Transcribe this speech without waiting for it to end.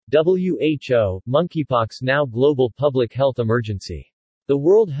WHO, monkeypox now global public health emergency. The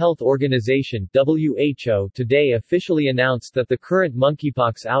World Health Organization (WHO) today officially announced that the current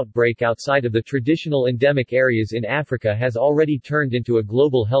monkeypox outbreak outside of the traditional endemic areas in Africa has already turned into a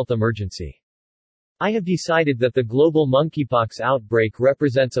global health emergency. I have decided that the global monkeypox outbreak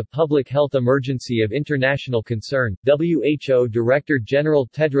represents a public health emergency of international concern, WHO Director General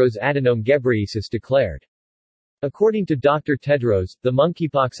Tedros Adhanom Ghebreyesus declared. According to Dr. Tedros, the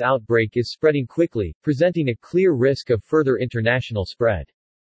monkeypox outbreak is spreading quickly, presenting a clear risk of further international spread.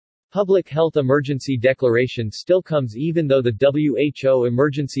 Public health emergency declaration still comes even though the WHO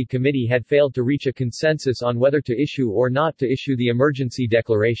Emergency Committee had failed to reach a consensus on whether to issue or not to issue the emergency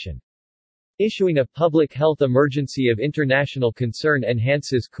declaration. Issuing a public health emergency of international concern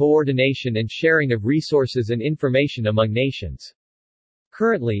enhances coordination and sharing of resources and information among nations.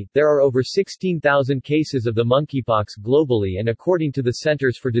 Currently, there are over 16,000 cases of the monkeypox globally, and according to the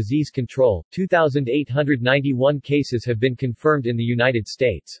Centers for Disease Control, 2,891 cases have been confirmed in the United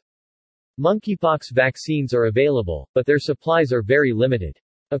States. Monkeypox vaccines are available, but their supplies are very limited.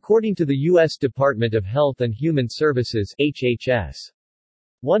 According to the U.S. Department of Health and Human Services (HHS),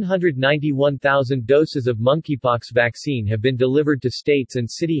 191,000 doses of monkeypox vaccine have been delivered to states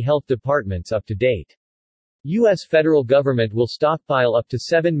and city health departments up to date. U.S. federal government will stockpile up to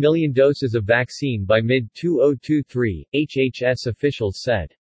 7 million doses of vaccine by mid-2023, HHS officials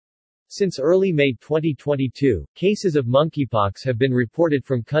said. Since early May 2022, cases of monkeypox have been reported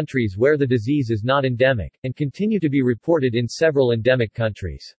from countries where the disease is not endemic, and continue to be reported in several endemic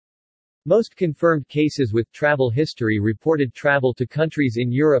countries. Most confirmed cases with travel history reported travel to countries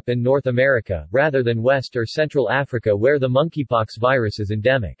in Europe and North America, rather than West or Central Africa where the monkeypox virus is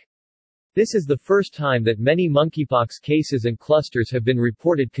endemic. This is the first time that many monkeypox cases and clusters have been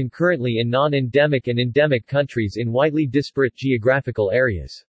reported concurrently in non-endemic and endemic countries in widely disparate geographical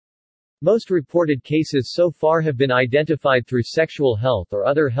areas. Most reported cases so far have been identified through sexual health or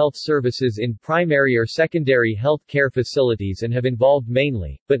other health services in primary or secondary health care facilities and have involved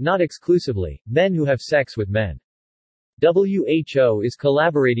mainly, but not exclusively, men who have sex with men. WHO is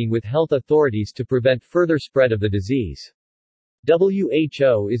collaborating with health authorities to prevent further spread of the disease.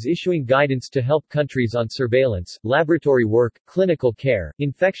 WHO is issuing guidance to help countries on surveillance, laboratory work, clinical care,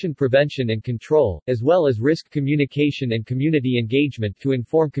 infection prevention and control, as well as risk communication and community engagement to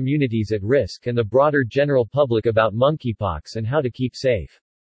inform communities at risk and the broader general public about monkeypox and how to keep safe.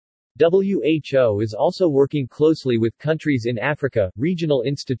 WHO is also working closely with countries in Africa, regional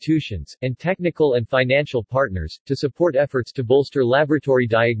institutions, and technical and financial partners, to support efforts to bolster laboratory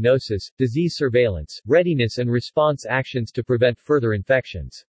diagnosis, disease surveillance, readiness and response actions to prevent further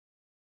infections.